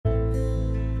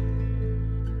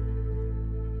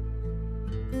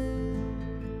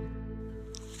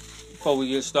Before we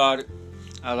get started,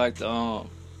 I'd like to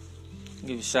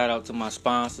give a shout out to my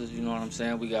sponsors. You know what I'm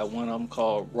saying? We got one of them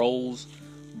called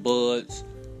Rosebuds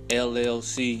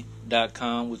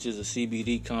LLC.com, which is a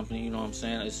CBD company. You know what I'm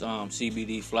saying? It's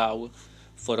CBD flower.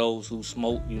 For those who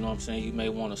smoke, you know what I'm saying, you may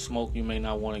want to smoke, you may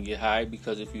not want to get high,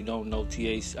 because if you don't know,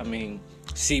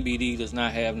 CBD does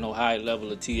not have no high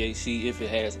level of THC. If it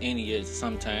has any, it's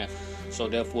sometimes. So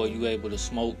therefore, you're able to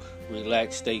smoke,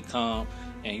 relax, stay calm,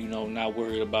 and, not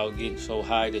worried about getting so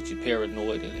high that you're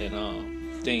paranoid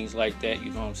and things like that. You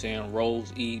know what I'm saying?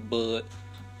 Rosebud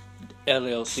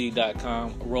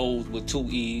LLC.com, Rose with 2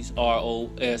 E's,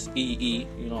 ROSEE,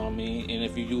 you know what I mean? And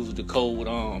if you use the code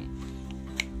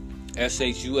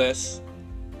SHUS,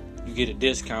 you get a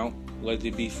discount, whether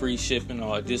it be free shipping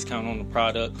or a discount on the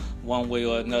product. One way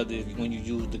or another, when you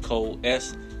use the code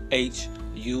SHUS,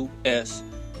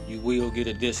 you will get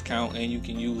a discount, and you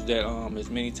can use that as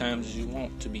many times as you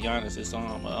want. To be honest, it's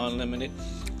unlimited.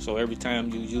 So every time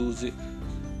you use it,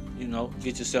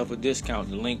 get yourself a discount.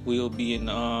 The link will be in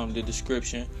the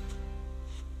description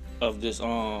of this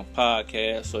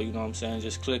podcast, so you know what I'm saying,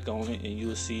 just click on it and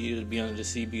you'll see it'll be under the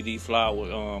CBD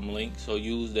flower link. So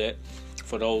use that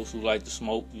for those who like to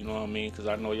smoke, you know what I mean, because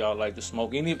I know y'all like to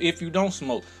smoke. And if you don't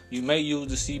smoke, you may use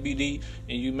the CBD,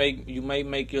 and you may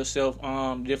make yourself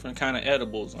different kind of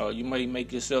edibles, or you may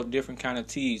make yourself different kind of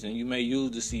teas, and you may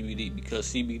use the CBD because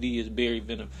CBD is very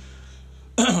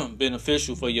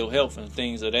beneficial for your health and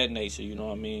things of that nature, you know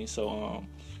what I mean. So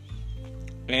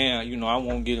and, I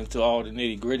won't get into all the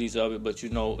nitty-gritties of it, but,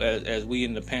 as we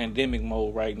in the pandemic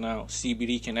mode right now,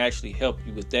 CBD can actually help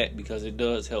you with that, because it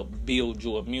does help build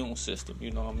your immune system,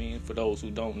 you know what I mean? For those who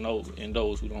don't know and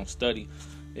those who don't study,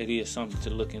 it is something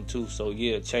to look into. So,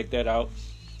 yeah, check that out.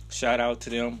 Shout out to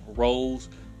them,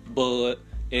 Rosebud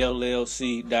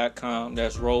LLC.com.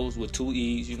 That's Rose with 2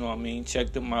 E's, you know what I mean?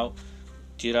 Check them out.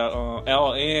 Get out.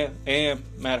 And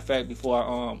matter of fact, before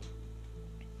I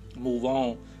move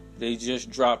on, they just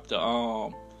dropped the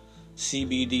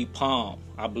CBD Palm,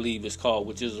 I believe it's called,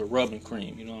 which is a rubbing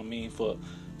cream, you know what I mean, for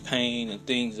pain and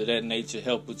things of that nature,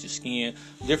 help with your skin,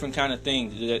 different kind of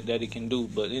things that it can do.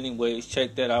 But anyways,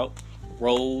 check that out,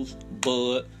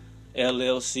 Rosebud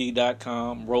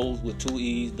LLC.com, Rose with 2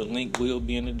 E's. The link will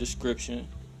be in the description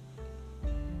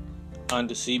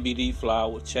under CBD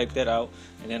flower. Check that out.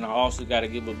 And then I also got to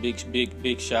give a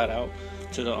big shout out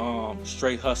to the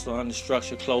Straight Hustler Under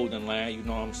Structure clothing line, you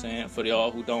know what I'm saying? For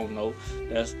y'all who don't know,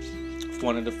 that's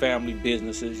one of the family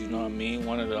businesses, you know what I mean?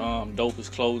 One of the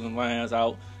dopest clothing lines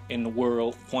out in the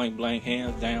world, point blank,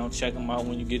 hands down. Check them out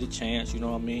when you get a chance, you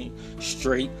know what I mean?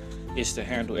 Straight is to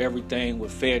handle everything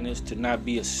with fairness, to not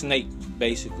be a snake,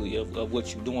 basically, of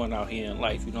what you're doing out here in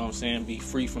life, you know what I'm saying? Be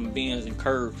free from bends and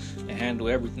curves and handle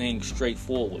everything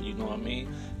straightforward, you know what I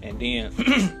mean? And then,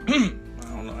 I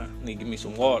don't know, I need to give me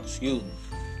some water, excuse me.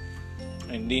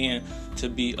 And then to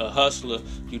be a hustler,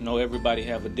 everybody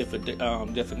have a different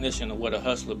definition of what a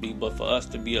hustler be. But for us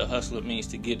to be a hustler means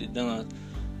to get it done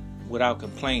without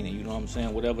complaining. You know what I'm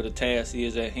saying? Whatever the task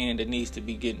is at hand that needs to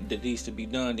be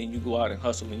done, then you go out and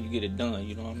hustle and you get it done.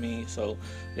 You know what I mean? So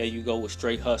there you go with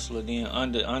straight hustler. Then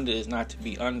under is not to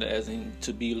be under, as in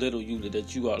to belittle you,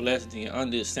 that you are less than.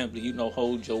 Under is simply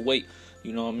hold your weight.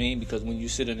 You know what I mean? Because when you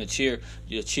sit in a chair,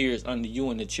 your chair is under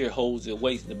you and the chair holds your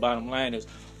weight. The bottom line is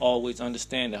always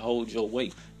understand to hold your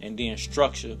weight. And then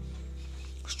structure.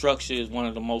 Structure is one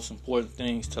of the most important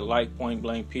things to life, point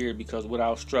blank, period, because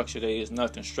without structure, there is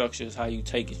nothing. Structure is how you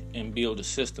take it and build a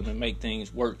system and make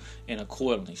things work in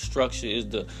accordingly. Structure is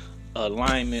the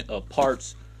alignment of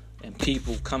parts and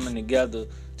people coming together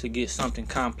to get something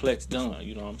complex done.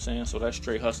 You know what I'm saying? So that's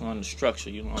straight hustling under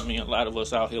structure. You know what I mean? A lot of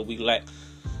us out here, we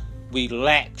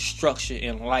lack structure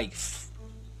in life.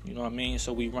 You know what I mean?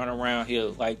 So we run around here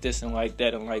like this and like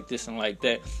that and like this and like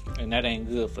that, and that ain't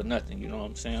good for nothing. You know what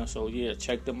I'm saying? So yeah,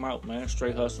 check them out, man.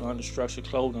 Straight Hustle Under Structure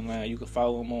clothing line. You can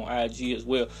follow them on IG as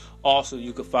well. Also,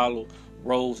 you can follow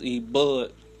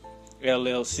Rosebud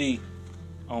LLC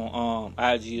on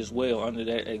IG as well under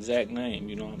that exact name,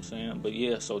 you know what I'm saying? But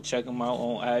yeah, so check them out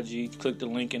on IG. Click the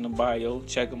link in the bio.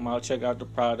 Check them out. Check out the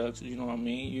products, you know what I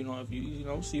mean? If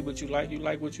you see what you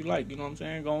like what you like, you know what I'm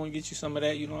saying? Go and get you some of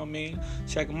that, you know what I mean?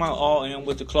 Check them out. All in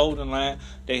with the clothing line.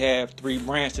 They have 3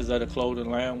 branches of the clothing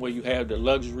line, where you have the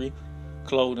luxury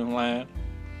clothing line,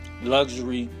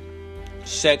 luxury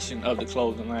section of the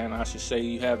clothing line, I should say.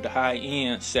 You have the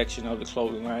high-end section of the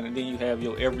clothing line, and then you have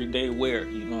your everyday wear,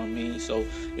 you know what I mean? So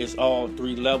it's all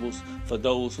 3 levels for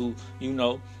those who,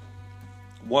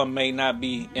 one may not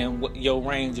be in your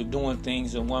range of doing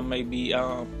things, and one may be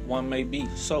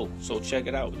so check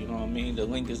it out. You know what I mean? The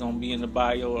link is gonna be in the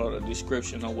bio or the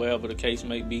description or wherever the case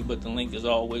may be, but the link is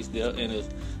always there, and it's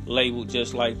labeled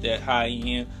just like that: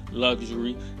 high-end,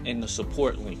 luxury, and the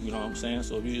support link. You know what I'm saying?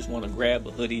 So if you just want to grab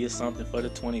a hoodie or something for the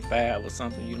 25 or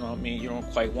something, you know what I mean, you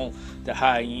don't quite want the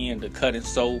high-end, the cut and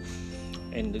sew.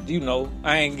 And,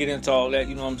 I ain't get into all that,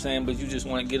 you know what I'm saying? But you just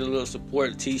want to get a little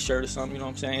support, t-shirt or something, you know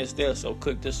what I'm saying? It's there. So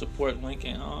click the support link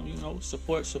and,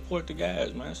 support the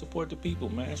guys, man. Support the people,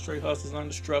 man. Straight Hustlers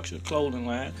Under Structure clothing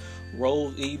line.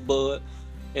 Rose E. Bud,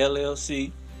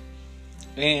 LLC.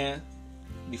 And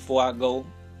before I go,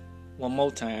 one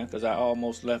more time, because I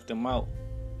almost left them out,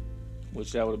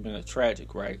 which that would have been a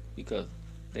tragic, right? Because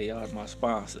they are my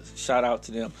sponsors. Shout out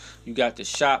to them. You got the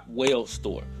Shop Well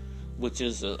store, which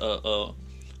is a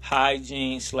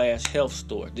hygiene/health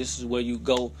store. This is where you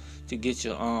go to get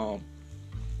your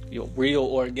real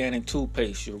organic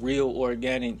toothpaste, your real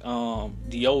organic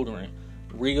deodorant,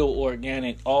 real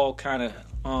organic all kind of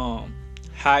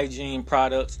hygiene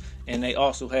products, and they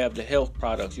also have the health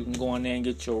products. You can go in there and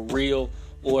get your real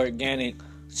organic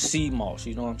sea moss,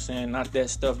 you know what I'm saying? Not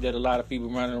that stuff that a lot of people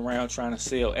running around trying to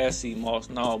sell as sea moss,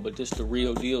 no, but this the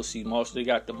real deal sea moss. They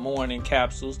got the morning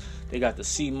capsules, they got the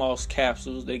sea moss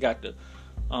capsules, they got the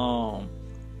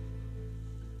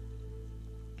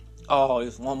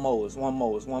it's one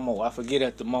more. I forget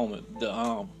at the moment.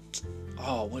 The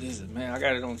what is it, man? I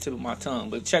got it on the tip of my tongue.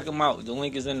 But check them out. The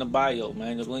link is in the bio,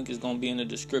 man. The link is going to be in the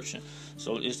description.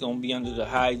 So it's going to be under the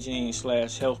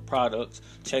hygiene/health products.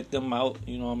 Check them out.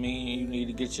 You know what I mean? You need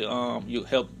to get you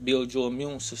help build your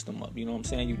immune system up. You know what I'm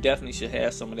saying? You definitely should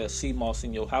have some of that sea moss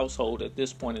in your household at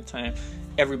this point in time.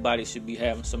 Everybody should be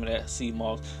having some of that sea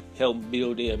moss. Help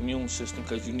build their immune system,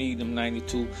 because you need them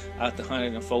 92 out the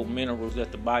 104 minerals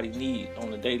that the body needs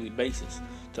on a daily basis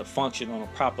to function on a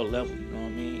proper level. You know what I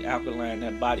mean? Alkaline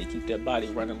that body, keep that body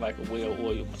running like a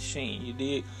well-oiled machine. You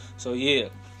dig? So yeah,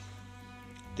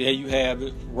 there you have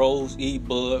it. Rose E.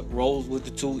 Bud, Rose with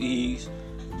the 2 E's,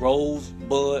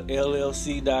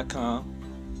 RoseBudLLC.com.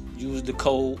 Use the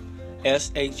code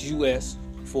SHUS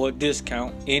for a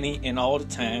discount any and all the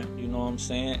time. You know what I'm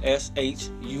saying?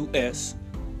 SHUS.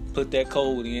 Put that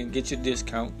code in, get your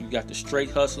discount. You got the Straight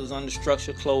Hustlers Under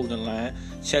Structure clothing line.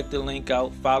 Check the link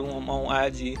out. Follow them on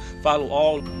IG. Follow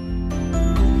all.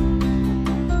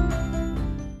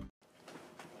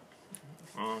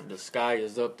 The sky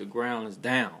is up, the ground is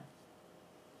down.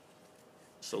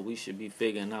 So we should be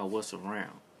figuring out what's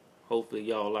around. Hopefully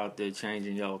y'all out there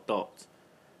changing y'all thoughts.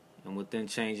 And within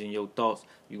changing your thoughts,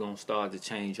 you're going to start to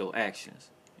change your actions.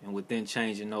 And within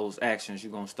changing those actions,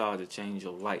 you're going to start to change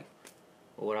your life.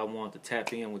 What I wanted to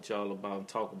tap in with y'all about and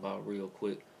talk about real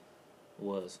quick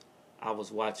was I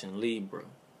was watching Libra,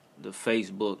 the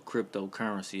Facebook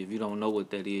cryptocurrency. If you don't know what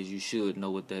that is, you should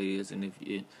know what that is. And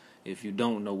if you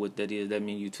don't know what that is, that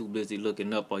means you're too busy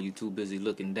looking up or you're too busy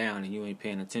looking down and you ain't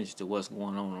paying attention to what's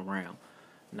going on around.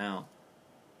 Now,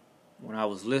 when I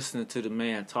was listening to the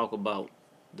man talk about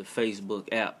the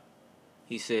Facebook app,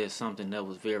 he said something that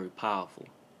was very powerful.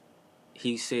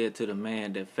 He said to the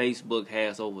man that Facebook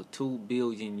has over 2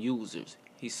 billion users.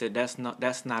 He said that's not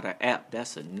an app,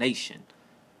 that's a nation.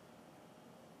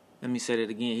 Let me say that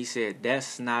again. He said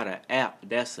that's not an app,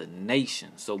 that's a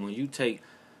nation. So when you take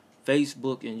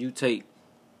Facebook and you take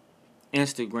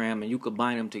Instagram and you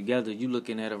combine them together, you're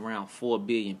looking at around 4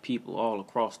 billion people all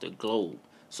across the globe.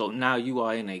 So now you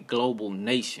are in a global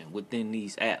nation within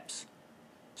these apps.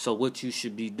 So what you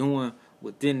should be doing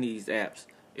within these apps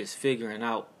is figuring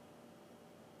out,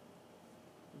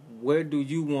 where do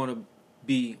you want to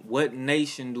be? What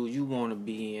nation do you want to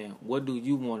be in? What do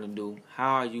you want to do?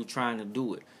 How are you trying to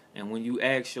do it? And when you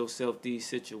ask yourself these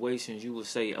situations, you will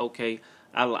say, okay,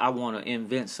 I want to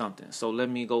invent something. So let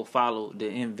me go follow the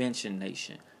invention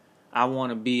nation. I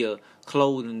want to be a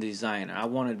clothing designer. I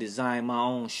want to design my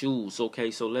own shoes.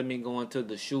 Okay, so let me go into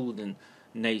the shoe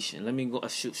nation. Let me go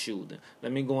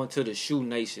Let me go into the shoe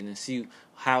nation and see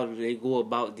how do they go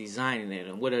about designing it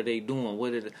and what are they doing?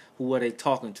 Who are they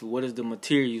talking to? What is the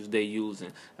materials they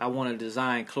using? I want to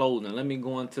design clothing. Let me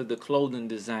go into the clothing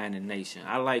designing nation.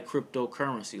 I like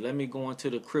cryptocurrency. Let me go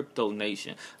into the crypto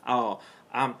nation.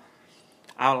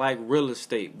 I like real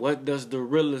estate. What does the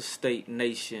real estate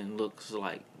nation looks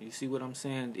like? You see what I'm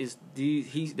saying?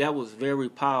 That was very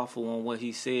powerful on what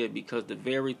he said, because the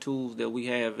very tools that we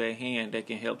have at hand that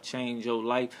can help change your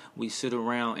life, we sit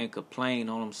around and complain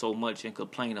on them so much and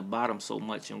complain about them so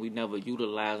much, and we never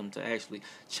utilize them to actually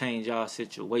change our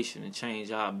situation and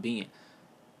change our being.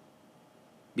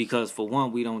 Because for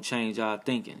one, we don't change our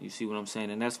thinking. You see what I'm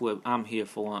saying? And that's what I'm here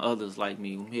for, and others like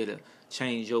me. I'm here to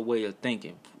change your way of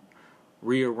thinking,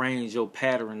 rearrange your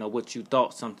pattern of what you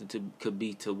thought something could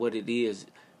be to what it is,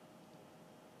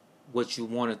 what you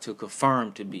wanted to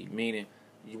confirm to be, meaning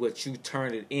what you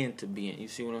turn it into being. You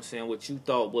see what I'm saying? What you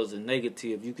thought was a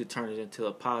negative, you could turn it into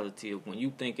a positive. When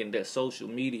you thinking that social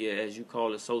media, as you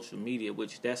call it social media,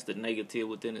 which that's the negative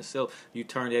within itself, you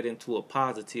turn that into a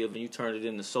positive and you turn it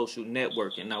into social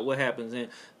networking. Now what happens in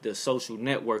the social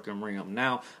networking realm?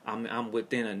 Now I'm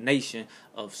within a nation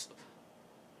of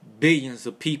billions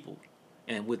of people,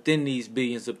 and within these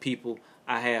billions of people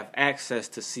I have access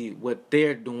to see what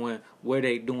they're doing, where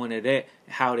they doing it at,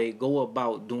 how they go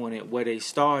about doing it, where they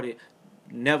started.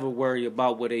 Never worry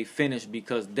about where they finish,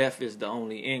 because death is the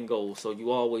only end goal. So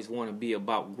you always want to be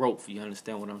about growth. You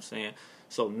understand what I'm saying?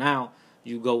 So now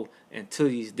you go into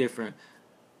these different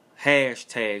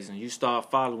hashtags and you start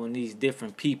following these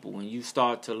different people and you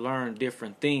start to learn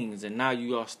different things, and now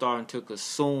you are starting to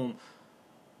consume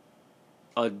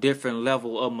a different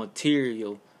level of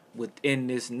material within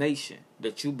this nation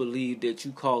that you believe that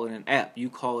you call it an app, you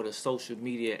call it a social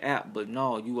media app, but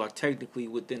no, you are technically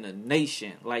within a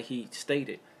nation, like he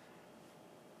stated.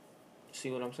 See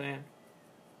what I'm saying?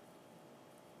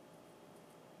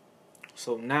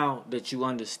 So now that you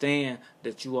understand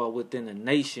that you are within a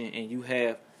nation and you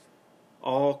have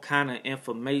all kind of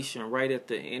information right at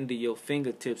the end of your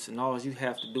fingertips, and all you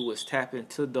have to do is tap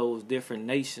into those different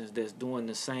nations that's doing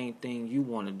the same thing you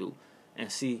want to do, and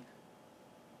see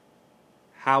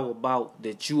how about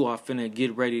that you are finna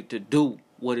get ready to do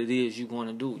what it is you want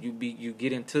to do. You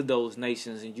get into those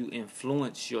nations and you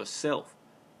influence yourself.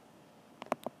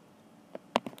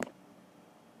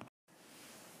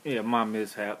 Yeah, my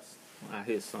mishaps. I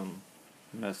hit something,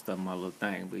 messed up my little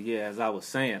thing. But yeah, as I was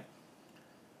saying,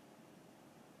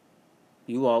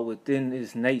 you are within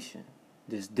this nation,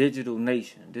 this digital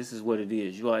nation. This is what it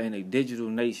is. You are in a digital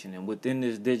nation, and within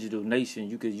this digital nation,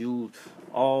 you could use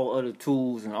all other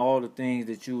tools and all the things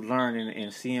that you learning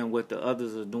and seeing what the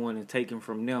others are doing and taking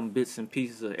from them bits and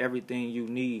pieces of everything you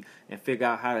need, and figure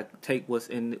out how to take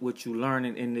what you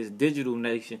learning in this digital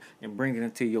nation and bring it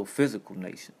into your physical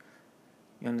nation.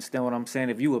 You understand what I'm saying?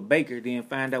 If you a baker, then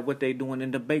find out what they doing in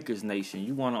the baker's nation.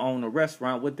 You want to own a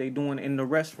restaurant, what they doing in the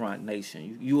restaurant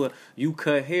nation. You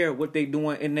cut hair, what they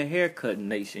doing in the haircutting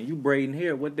nation. You braiding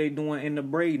hair, what they doing in the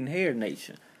braiding hair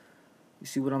nation. You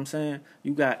see what I'm saying?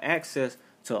 You got access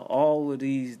to all of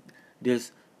these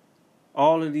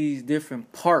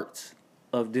different parts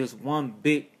of this one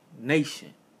big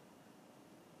nation.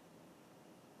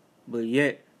 But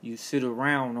yet you sit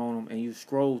around on them and you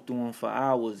scroll through them for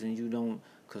hours and you don't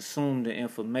consume the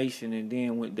information, and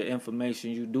then with the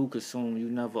information you do consume, you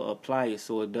never apply it,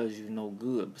 so it does you no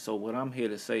good. So what I'm here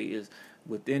to say is,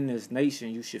 within this nation,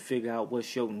 you should figure out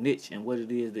what's your niche and what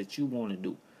it is that you want to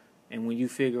do. And when you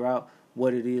figure out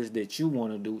what it is that you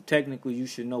want to do, technically you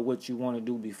should know what you want to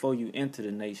do before you enter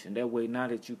the nation. That way, now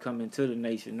that you come into the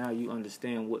nation, now you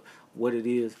understand what it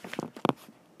is,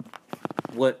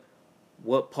 what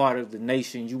part of the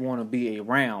nation you want to be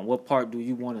around. What part do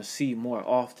you want to see more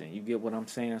often? You get what I'm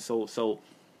saying? So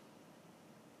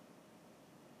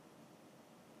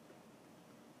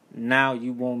now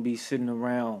you won't be sitting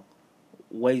around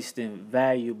wasting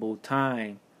valuable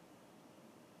time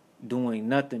doing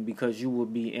nothing, because you will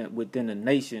be within a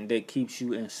nation that keeps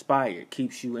you inspired,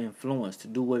 keeps you influenced to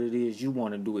do what it is you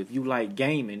want to do. If you like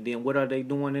gaming, then what are they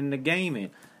doing in the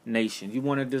gaming nation? You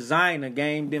want to design a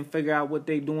game, then figure out what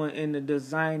they doing in the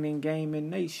designing gaming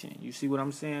nation. You see what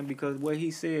I'm saying? Because what he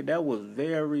said, that was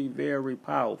very, very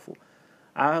powerful.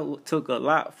 I took a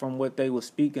lot from what they were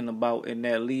speaking about in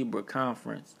that Libra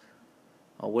conference,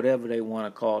 or whatever they want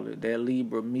to call it, that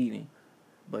Libra meeting.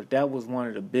 But that was one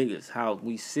of the biggest, how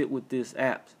we sit with this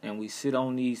apps and we sit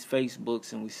on these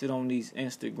Facebooks and we sit on these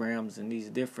Instagrams and these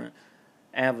different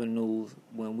avenues,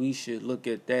 when we should look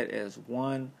at that as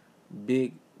one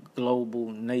big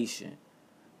global nation.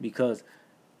 Because,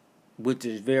 which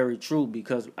is very true,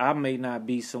 because I may not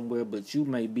be somewhere, but you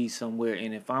may be somewhere,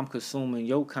 and if I'm consuming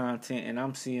your content and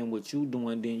I'm seeing what you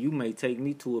doing, then you may take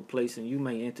me to a place and you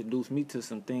may introduce me to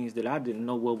some things that I didn't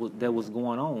know that was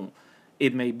going on.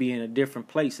 It may be in a different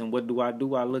place, and what do?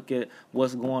 I look at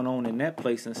what's going on in that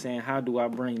place and saying, how do I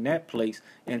bring that place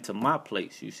into my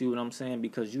place? You see what I'm saying?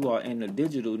 Because you are in the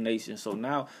digital nation, so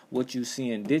now what you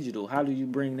see in digital, how do you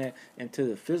bring that into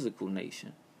the physical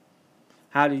nation?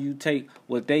 How do you take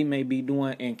what they may be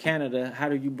doing in Canada, how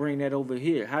do you bring that over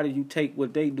here? How do you take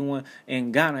what they doing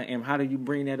in Ghana, and how do you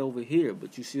bring that over here?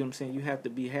 But you see what I'm saying? You have to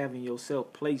be having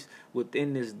yourself placed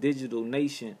within this digital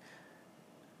nation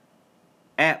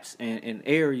apps and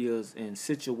areas and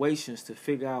situations to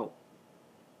figure out,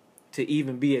 to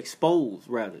even be exposed,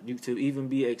 to even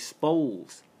be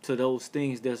exposed to those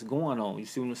things that's going on. You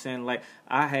see what I'm saying? Like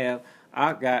I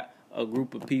got a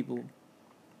group of people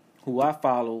who I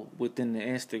follow within the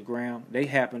Instagram. They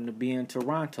happen to be in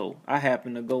Toronto. I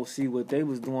happened to go see what they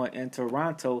was doing in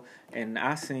Toronto, and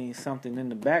I seen something in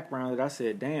the background that I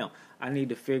said, damn, I need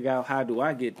to figure out how do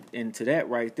I get into that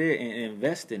right there and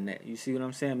invest in that. You see what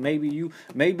I'm saying? Maybe you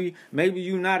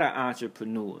not an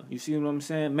entrepreneur. You see what I'm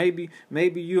saying? Maybe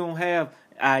you don't have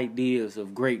ideas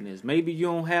of greatness. Maybe you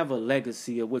don't have a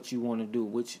legacy of what you want to do,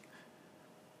 which,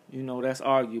 that's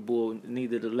arguable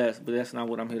nevertheless, but that's not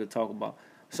what I'm here to talk about.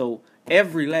 So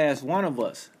every last one of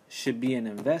us should be an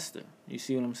investor. You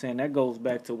see what I'm saying? That goes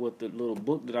back to what the little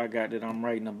book that I got that I'm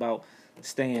writing about,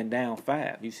 Staying Down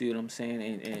 5. You see what I'm saying?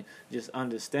 And just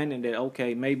understanding that,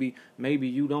 okay, maybe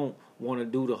you don't want to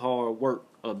do the hard work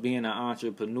of being an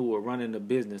entrepreneur, running a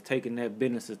business, taking that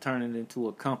business and turning it into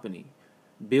a company,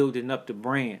 building up the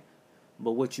brand.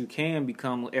 But what you can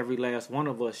become, every last one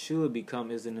of us should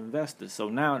become, is an investor. So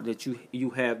now that you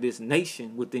have this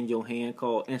nation within your hand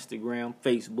called Instagram,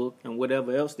 Facebook, and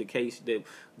whatever else the case that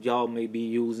y'all may be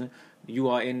using, you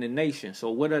are in the nation.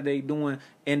 So what are they doing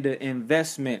in the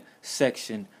investment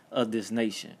section of this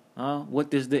nation? What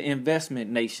does the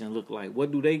investment nation look like?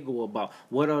 What do they go about?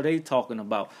 What are they talking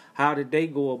about? How did they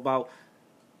go about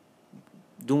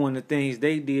doing the things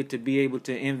they did to be able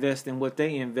to invest in what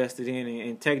they invested in?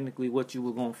 And technically what you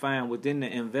were going to find within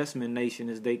the investment nation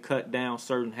is they cut down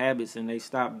certain habits and they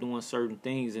stopped doing certain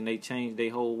things and they changed their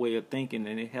whole way of thinking,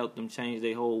 and it helped them change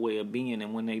their whole way of being.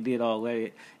 And when they did all that,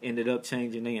 it ended up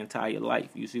changing their entire life.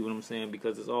 You see what I'm saying?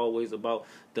 Because it's always about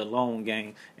the long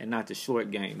game and not the short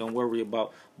game. Don't worry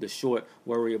about the short,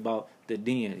 worry about the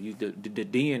den. The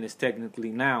den is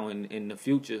technically now, and the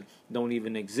future don't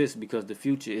even exist because the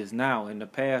future is now, and the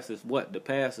past is what? The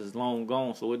past is long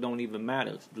gone, so it don't even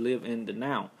matter. Live in the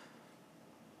now.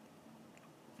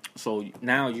 So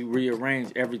now you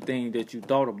rearrange everything that you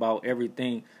thought about,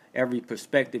 every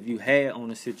perspective you had on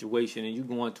the situation, and you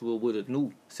go into it with a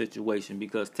new situation,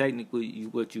 because technically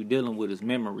what you're dealing with is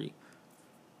memory.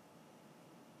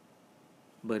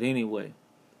 But anyway,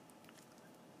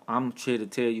 I'm here to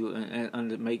tell you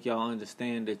and make y'all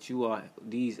understand that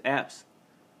these apps,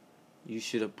 you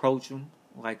should approach them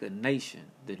like a nation,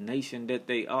 the nation that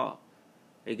they are.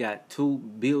 They got 2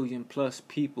 billion plus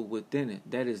people within it.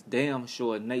 That is damn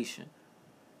sure a nation.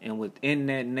 And within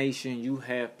that nation, you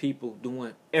have people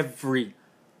doing every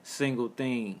single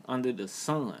thing under the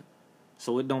sun.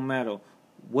 So it don't matter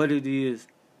what it is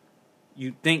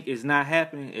you think is not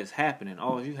happening, it's happening.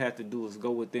 All you have to do is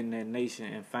go within that nation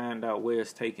and find out where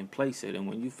it's taking place at. And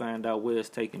when you find out where it's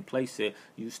taking place at,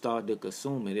 you start to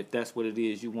consume it. If that's what it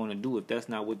is you want to do. If that's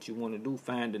not what you want to do,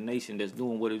 find a nation that's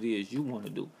doing what it is you want to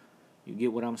do. You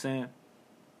get what I'm saying?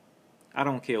 I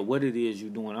don't care what it is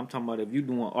you're doing. I'm talking about if you're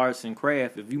doing arts and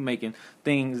craft, if you're making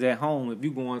things at home, if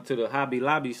you're going to the Hobby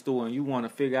Lobby store and you want to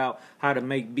figure out how to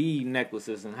make bead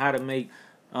necklaces and how to make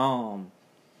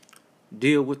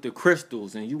deal with the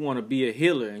crystals, and you want to be a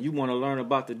healer and you want to learn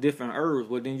about the different herbs,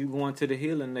 well, then you go into the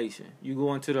healing nation. You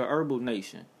go into the herbal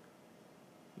nation.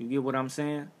 You get what I'm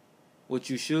saying? What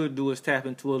you should do is tap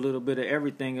into a little bit of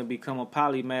everything and become a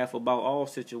polymath about all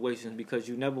situations, because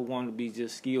you never want to be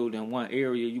just skilled in one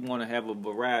area. You want to have a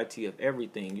variety of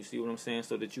everything. You see what I'm saying?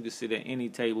 So that you can sit at any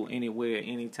table, anywhere,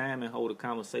 anytime, and hold a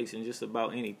conversation just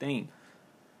about anything.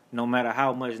 No matter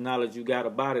how much knowledge you got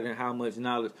about it and how much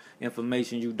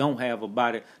information you don't have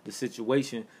about it, the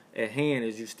situation at hand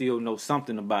is you still know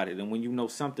something about it. And when you know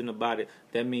something about it,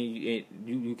 that means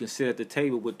you can sit at the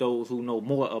table with those who know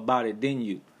more about it than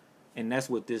you. And that's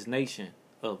what this nation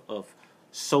of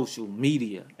social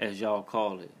media, as y'all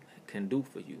call it, can do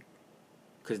for you.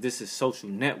 Because this is social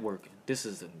networking. This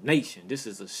is a nation. This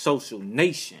is a social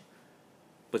nation.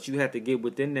 But you have to get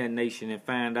within that nation and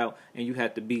find out, and you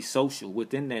have to be social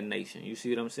within that nation. You see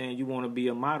what I'm saying? You want to be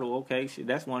a model, okay? Shit,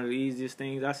 that's one of the easiest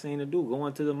things I've seen to do.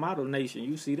 Going to the model nation,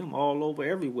 you see them all over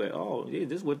everywhere. Oh, yeah,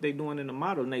 this is what they doing in the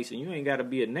model nation. You ain't got to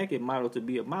be a naked model to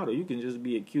be a model. You can just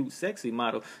be a cute, sexy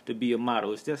model to be a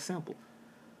model. It's just simple.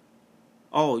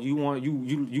 Oh, you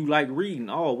like reading.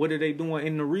 Oh, what are they doing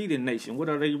in the reading nation? What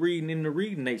are they reading in the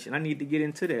reading nation? I need to get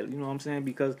into that. You know what I'm saying?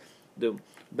 Because the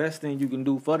best thing you can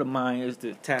do for the mind is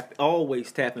to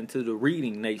always tap into the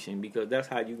reading nation, because that's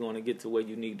how you're going to get to where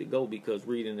you need to go, because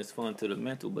reading is fun to the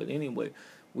mental. But anyway,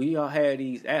 we all have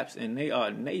these apps and they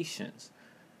are nations.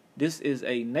 This is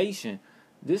a nation.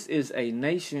 This is a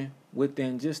nation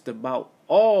within just about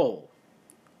all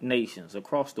nations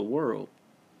across the world.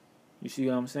 You see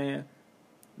what I'm saying?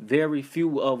 Very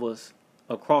few of us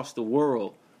across the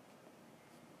world.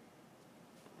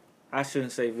 I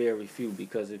shouldn't say very few,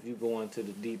 because if you go into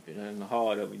the deep and the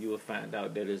hard of it, you will find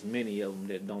out that there's many of them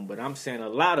that don't. But I'm saying a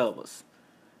lot of us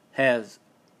has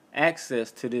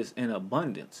access to this in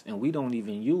abundance, and we don't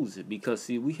even use it, because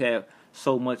see, we have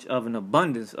so much of an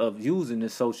abundance of using the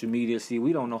social media. See,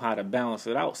 we don't know how to balance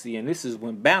it out. See, and this is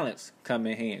when balance come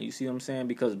in hand. You see what I'm saying?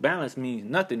 Because balance means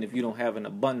nothing if you don't have an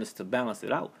abundance to balance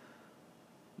it out.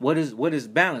 What is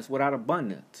balance without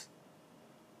abundance?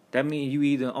 That means you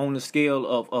either on the scale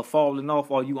of falling off,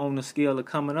 or you on the scale of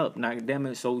coming up. Now, damn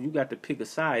it, so you got to pick a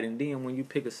side. And then when you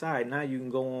pick a side, now you can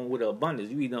go on with the abundance.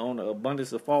 You either on the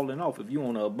abundance of falling off. If you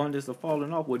on the abundance of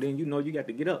falling off, well, then you know you got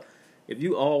to get up. If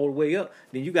you all the way up,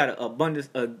 then you got an abundance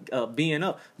of being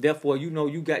up. Therefore, you know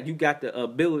you got the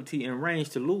ability and range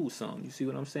to lose some. You see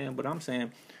what I'm saying? But I'm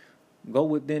saying, go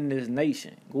within this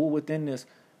nation. Go within this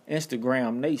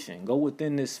Instagram nation. Go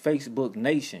within this Facebook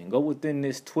nation. Go within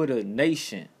this Twitter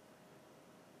nation.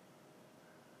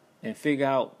 And figure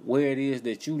out where it is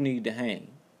that you need to hang.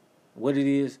 What it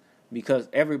is, because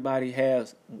everybody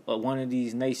has one of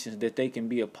these nations that they can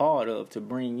be a part of to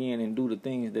bring in and do the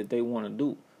things that they want to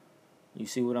do. You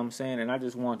see what I'm saying? And I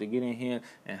just wanted to get in here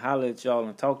and holler at y'all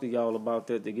and talk to y'all about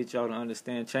that, to get y'all to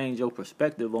understand, change your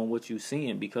perspective on what you're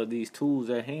seeing, because these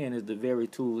tools at hand is the very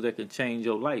tools that can change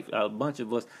your life. A bunch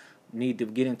of us need to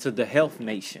get into the health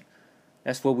nation.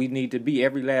 That's what we need to be.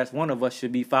 Every last one of us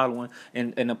should be following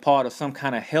and a part of some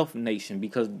kind of health nation,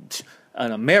 because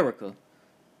in America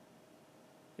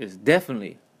is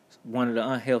definitely one of the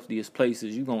unhealthiest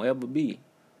places you're going to ever be.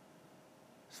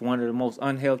 It's one of the most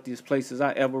unhealthiest places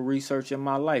I ever researched in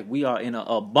my life. We are in an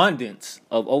abundance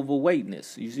of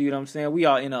overweightness. You see what I'm saying? We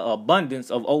are in an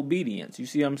abundance of obedience. You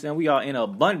see what I'm saying? We are in an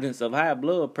abundance of high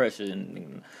blood pressure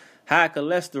and high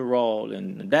cholesterol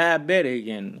and diabetic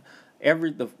and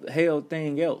the hell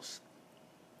thing else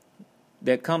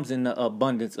that comes in the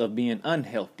abundance of being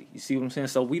unhealthy. You see what I'm saying?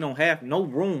 So we don't have no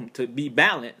room to be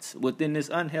balanced within this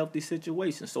unhealthy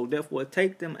situation. So therefore,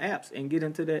 take them apps and get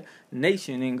into that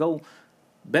nation and go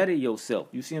better yourself.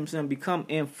 You see what I'm saying? Become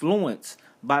influenced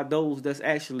by those that's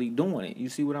actually doing it. You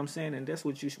see what I'm saying? And that's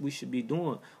what we should be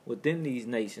doing within these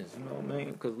nations. You know what I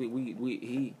mean? Because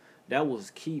that was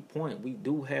a key point. We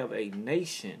do have a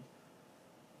nation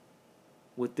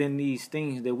within these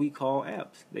things that we call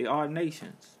apps. They are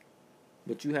nations.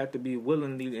 But you have to be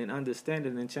willingly and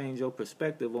understanding and change your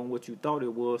perspective on what you thought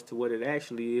it was to what it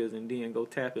actually is, and then go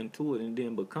tap into it and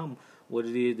then become what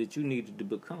it is that you needed to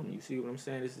become. You see what I'm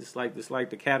saying? It's just like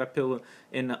the caterpillar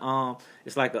in the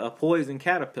it's like a poison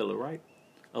caterpillar, right?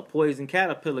 A poison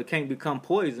caterpillar can't become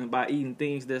poison by eating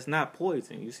things that's not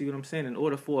poison. You see what I'm saying? In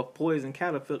order for a poison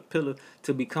caterpillar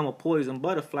to become a poison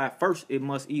butterfly, first it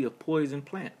must eat a poison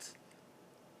plants.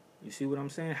 You see what I'm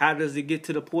saying? How does it get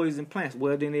to the poison plants?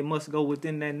 Well, then it must go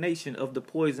within that nation of the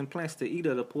poison plants to eat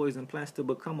of the poison plants to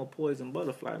become a poison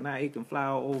butterfly. Now it can fly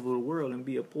all over the world and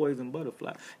be a poison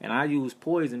butterfly. And I use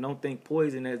poison. Don't think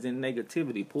poison as in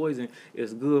negativity. Poison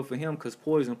is good for him because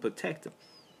poison protects him.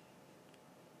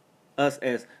 Us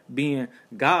as being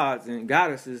gods and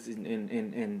goddesses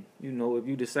and you know, if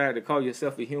you decide to call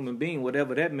yourself a human being,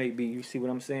 whatever that may be, you see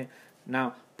what I'm saying?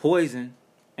 Now, poison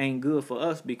ain't good for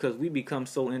us because we become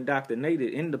so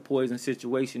indoctrinated in the poison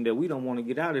situation that we don't want to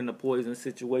get out in the poison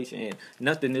situation, and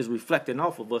nothing is reflecting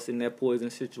off of us in that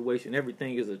poison situation.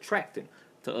 Everything is attracting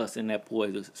to us in that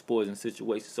poison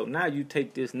situation. So now you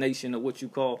take this nation of what you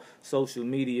call social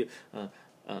media,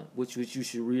 which you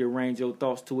should rearrange your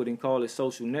thoughts to it and call it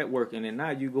social networking, and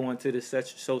now you go into this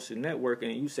social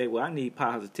networking and you say, well, I need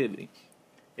positivity.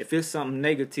 If it's something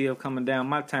negative coming down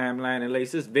my timeline and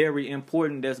lace, it's very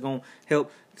important that's going to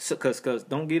help. Because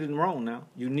don't get it wrong now.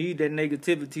 You need that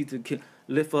negativity to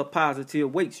lift up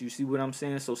positive weights. You see what I'm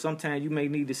saying? So sometimes you may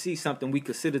need to see something we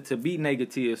consider to be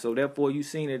negative. So therefore you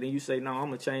seen it and you say, no, I'm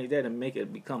going to change that and make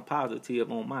it become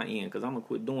positive on my end. Because I'm going to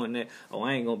quit doing that. Or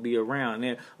I ain't going to be around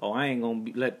that. Or I ain't going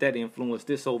to let that influence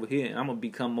this over here. And I'm going to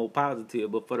become more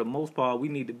positive. But for the most part, we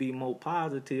need to be more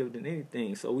positive than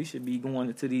anything. So we should be going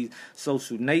into these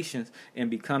social nations and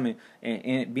becoming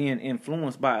and being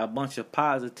influenced by a bunch of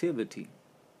positivity.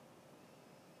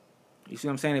 You see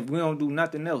what I'm saying? If we don't do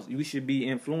nothing else, we should be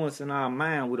influencing our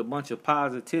mind with a bunch of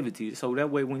positivity. So that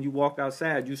way when you walk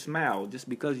outside, you smile just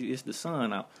because it's the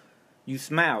sun out. You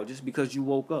smile just because you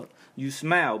woke up. You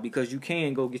smile because you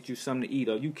can go get you something to eat,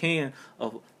 or you can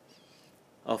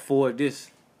afford this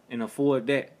and afford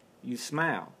that. You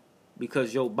smile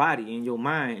because your body and your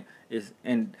mind is,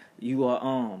 and you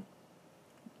are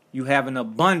you have an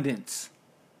abundance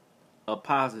a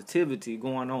positivity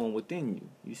going on within you.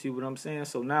 You see what I'm saying?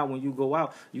 So now when you go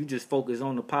out, you just focus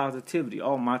on the positivity.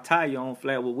 Oh, my tire on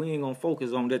flat. Well, we ain't going to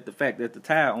focus on that. The fact that the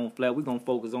tire on flat, we're going to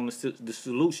focus on the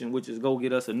solution, which is go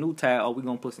get us a new tire, or we're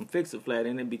going to put some fix-a-flat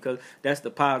in it, because that's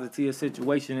the positive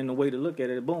situation and the way to look at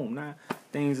it. Boom. Now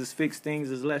things is fixed,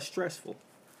 things is less stressful.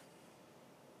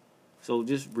 So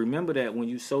just remember that when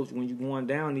you going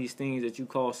down these things that you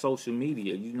call social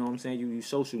media, you know what I'm saying? You use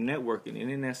social networking,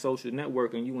 and in that social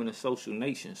networking, you in a social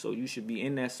nation. So you should be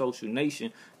in that social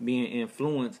nation, being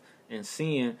influenced and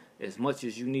seeing as much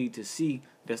as you need to see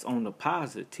that's on the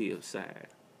positive side.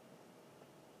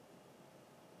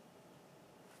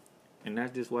 And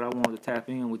that's just what I wanted to tap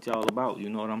in with y'all about.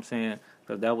 You know what I'm saying?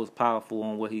 Because that was powerful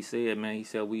on what he said, man. He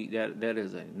said that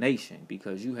is a nation,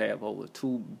 because you have over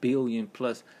 2 billion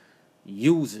plus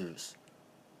users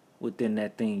within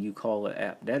that thing you call an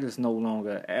app. That is no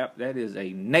longer an app. That is a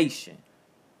nation.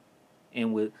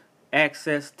 And with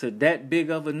access to that big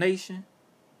of a nation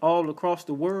all across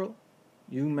the world,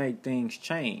 you make things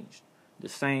change. The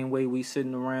same way we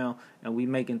sitting around and we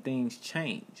making things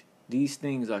change. These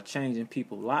things are changing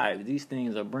people's lives. These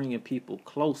things are bringing people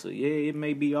closer. Yeah, it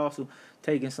may be also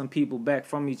taking some people back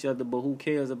from each other, but who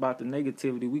cares about the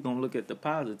negativity? We're going to look at the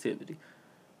positivity.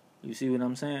 You see what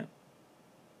I'm saying?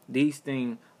 These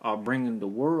things are bringing the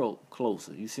world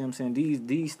closer. You see what I'm saying?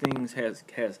 These things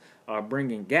are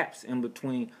bringing gaps in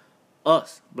between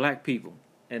us, black people,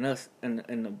 and us and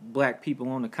the black people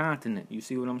on the continent. You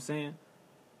see what I'm saying?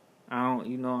 I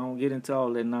don't get into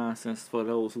all that nonsense for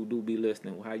those who do be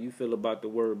listening. How you feel about the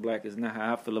word black is not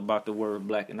how I feel about the word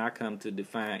black, and I come to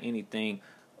define anything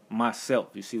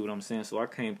myself. You see what I'm saying? So I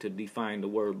came to define the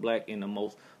word black in the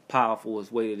most powerful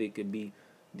way that it could be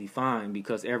defined,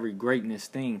 because every greatness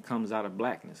thing comes out of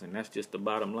blackness, and that's just the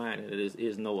bottom line. There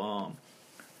is no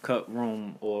cut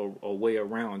room or way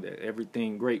around that.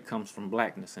 Everything great comes from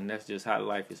blackness, and that's just how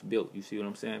life is built. You see what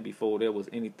I'm saying? Before there was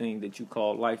anything that you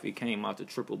call life, it came out to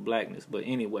triple blackness. But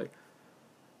anyway,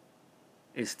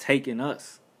 it's taking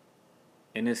us,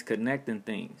 and it's connecting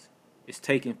things. It's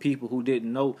taking people who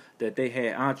didn't know that they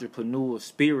had entrepreneur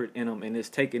spirit in them, and it's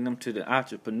taking them to the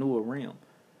entrepreneur realm.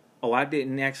 Oh, I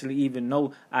didn't actually even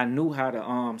know I knew how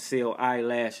to sell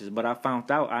eyelashes, but I found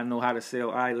out I know how to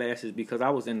sell eyelashes because I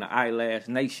was in the eyelash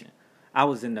nation. I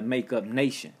was in the makeup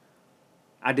nation.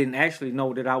 I didn't actually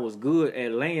know that I was good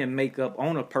at laying makeup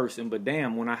on a person, but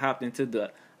damn, when I hopped into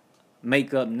the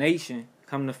makeup nation,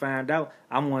 come to find out,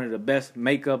 I'm one of the best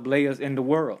makeup layers in the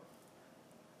world.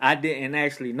 I didn't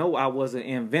actually know I was an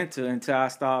inventor until I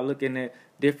started looking at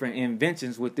different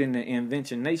inventions within the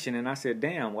invention nation, and I said,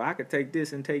 damn, well, I could take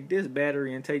this and take this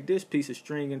battery and take this piece of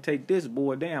string and take this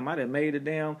board. Damn, I done made a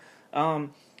damn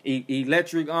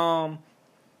electric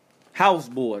house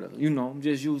boarder. I'm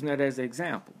just using that as an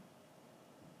example.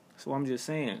 So I'm just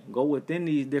saying, go within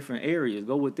these different areas,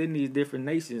 go within these different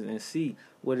nations and see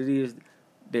what it is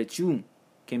that you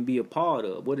can be a part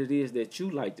of, what it is that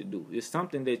you like to do. It's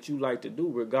something that you like to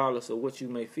do regardless of what you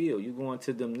may feel. You're going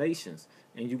to them nations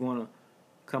and you're going to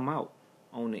come out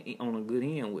on a good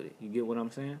end with it. You get what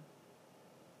I'm saying?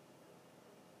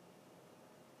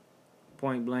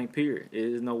 Point blank period.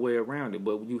 There's no way around it.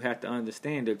 But you have to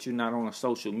understand that you're not on a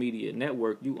social media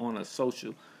network. You're on a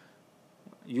social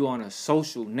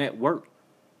network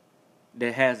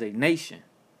that has a nation.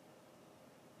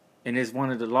 And it's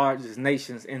one of the largest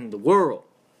nations in the world.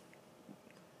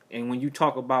 And when you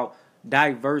talk about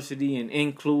diversity and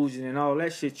inclusion and all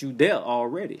that shit, you there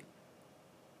already.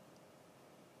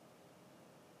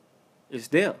 It's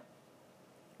there.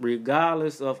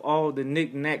 Regardless of all the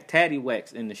knick-knack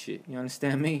tattywhacks in the shit. You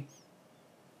understand me?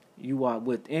 You are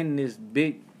within this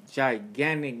big,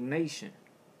 gigantic nation.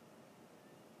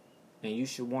 And you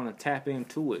should want to tap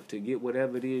into it to get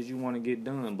whatever it is you want to get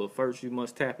done. But first you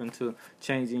must tap into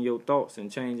changing your thoughts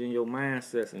and changing your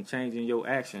mindsets and changing your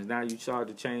actions. Now you start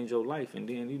to change your life. And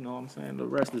then, the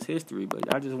rest is history.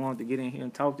 But I just wanted to get in here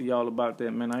and talk to y'all about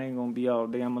that, man. I ain't going to be all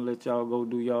day. I'm going to let y'all go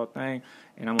do y'all thing.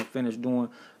 And I'm going to finish doing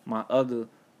my other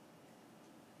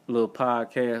little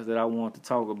podcast that I want to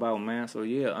talk about, man. So,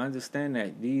 yeah, understand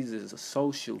that these is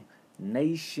social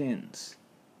nations.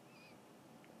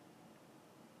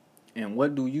 And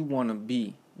what do you want to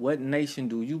be? What nation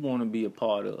do you want to be a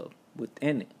part of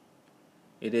within it?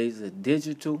 It is a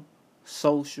digital,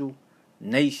 social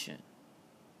nation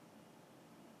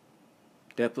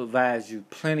that provides you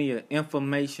plenty of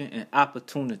information and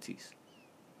opportunities.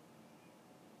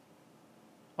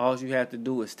 All you have to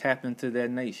do is tap into that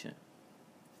nation.